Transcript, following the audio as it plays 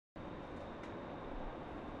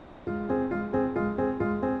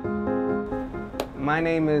My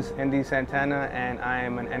name is Andy Santana and I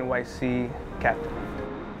am an NYC captain.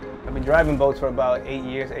 I've been driving boats for about 8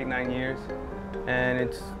 years, 9 years, and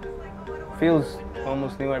it feels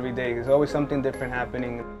almost new every day. There's always something different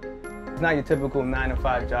happening. It's not your typical 9 to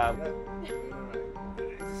 5 job.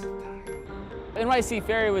 NYC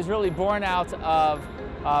Ferry was really born out of,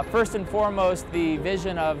 first and foremost, the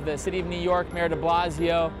vision of the City of New York, Mayor de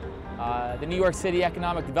Blasio, the New York City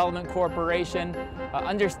Economic Development Corporation,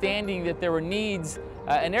 understanding that there were needs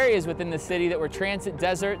and areas within the city that were transit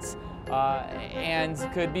deserts and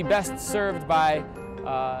could be best served by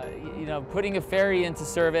putting a ferry into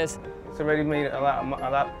service. It's already made a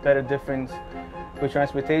lot better difference with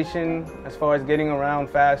transportation as far as getting around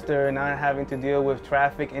faster and not having to deal with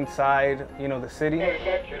traffic inside, the city.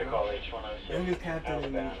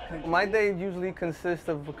 My day usually consists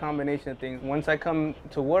of a combination of things. Once I come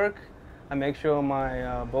to work, I make sure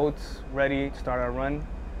my boat's ready to start our run.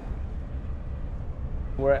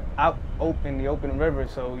 We're out in the open river,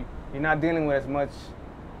 so you're not dealing with as much,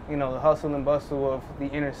 the hustle and bustle of the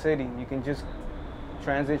inner city. You can just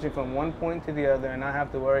transition from one point to the other and not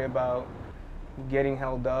have to worry about getting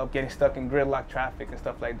held up, getting stuck in gridlock traffic and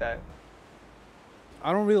stuff like that.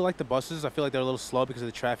 I don't really like the buses. I feel like they're a little slow because of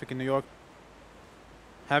the traffic in New York.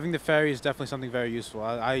 Having the ferry is definitely something very useful.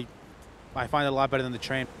 I find it a lot better than the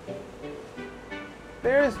train.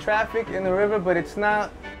 There is traffic in the river, but it's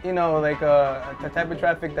not, like the type of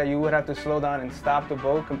traffic that you would have to slow down and stop the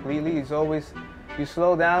boat completely. It's always, you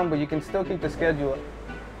slow down, but you can still keep the schedule.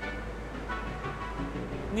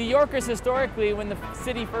 New Yorkers historically, when the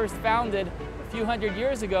city first founded a few hundred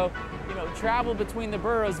years ago, traveled between the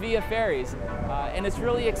boroughs via ferries. And it's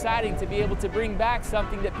really exciting to be able to bring back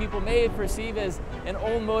something that people may perceive as an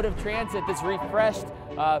old mode of transit that's refreshed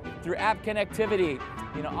through app connectivity,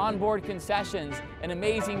 onboard concessions, an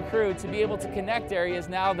amazing crew to be able to connect areas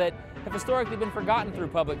now that have historically been forgotten through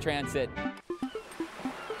public transit.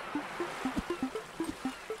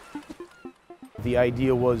 The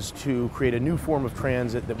idea was to create a new form of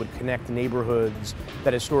transit that would connect neighborhoods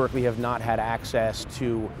that historically have not had access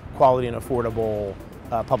to quality and affordable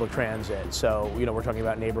public transit. So, we're talking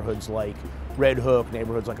about neighborhoods like Red Hook,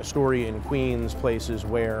 neighborhoods like Astoria in Queens, places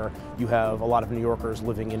where you have a lot of New Yorkers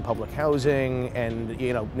living in public housing and,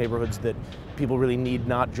 neighborhoods that people really need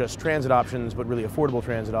not just transit options, but really affordable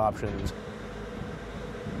transit options.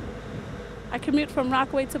 I commute from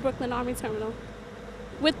Rockaway to Brooklyn Army Terminal.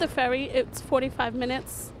 With the ferry, it's 45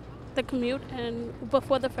 minutes, the commute, and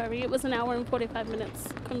before the ferry, it was an hour and 45 minutes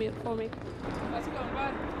commute for me. How's it going,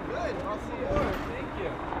 bud? Good. I'll see you more. Thank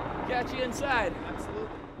you. Catch you inside. Absolutely.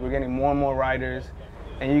 We're getting more and more riders,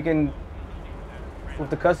 and you can,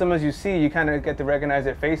 with the customers you see, you kind of get to recognize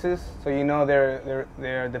their faces, so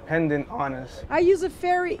they're dependent on us. I use a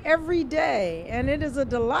ferry every day, and it is a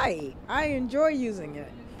delight. I enjoy using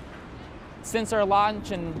it. Since our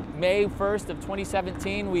launch in May 1st of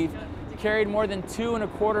 2017, we've carried more than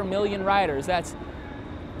 2.25 million riders. That's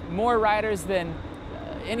more riders than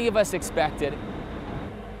any of us expected.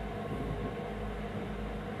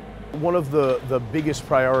 One of the biggest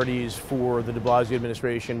priorities for the de Blasio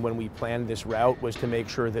administration when we planned this route was to make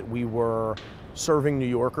sure that we were serving New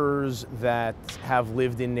Yorkers that have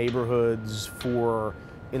lived in neighborhoods for,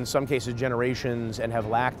 in some cases, generations and have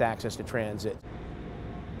lacked access to transit.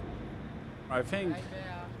 I think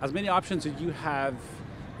as many options as you have,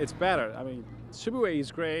 it's better. I mean, subway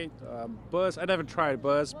is great. Bus, I never tried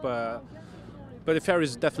bus, but the ferry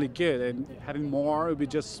is definitely good, and having more would be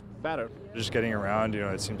just better. Just getting around,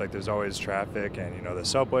 it seems like there's always traffic, and the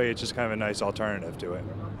subway, it's just kind of a nice alternative to it.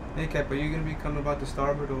 Hey Cap, are you going to be coming about the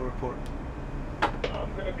starboard or port?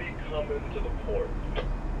 I'm going to be coming to the port.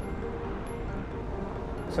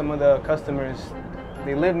 Some of the customers,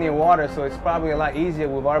 they live near water, so it's probably a lot easier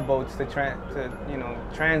with our boats to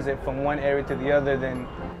transit from one area to the other than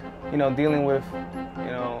dealing with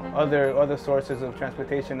other sources of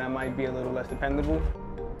transportation that might be a little less dependable.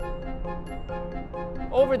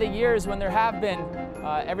 Over the years, when there have been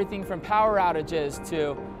everything from power outages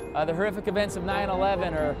to the horrific events of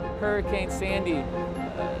 9/11 or Hurricane Sandy,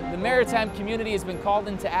 the maritime community has been called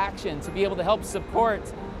into action to be able to help support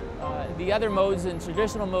the other modes and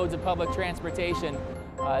traditional modes of public transportation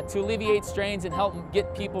to alleviate strains and help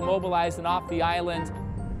get people mobilized and off the island.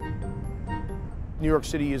 New York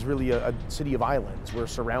City is really a city of islands. We're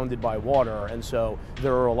surrounded by water, and so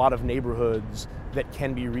there are a lot of neighborhoods that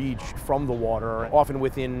can be reached from the water, often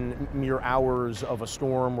within mere hours of a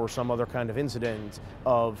storm or some other kind of incident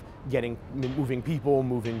of moving people,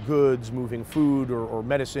 moving goods, moving food or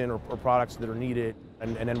medicine or products that are needed,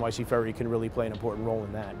 and NYC Ferry can really play an important role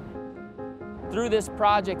in that. through this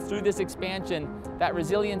project, through this expansion, that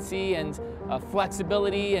resiliency and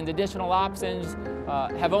flexibility and additional options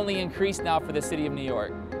have only increased now for the city of New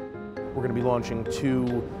York. We're going to be launching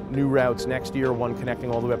 2 new routes next year, one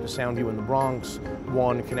connecting all the way up to Soundview in the Bronx,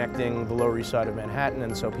 one connecting the Lower East Side of Manhattan,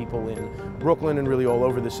 and so people in Brooklyn and really all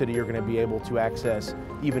over the city are going to be able to access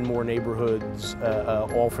even more neighborhoods,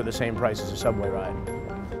 all for the same price as a subway ride.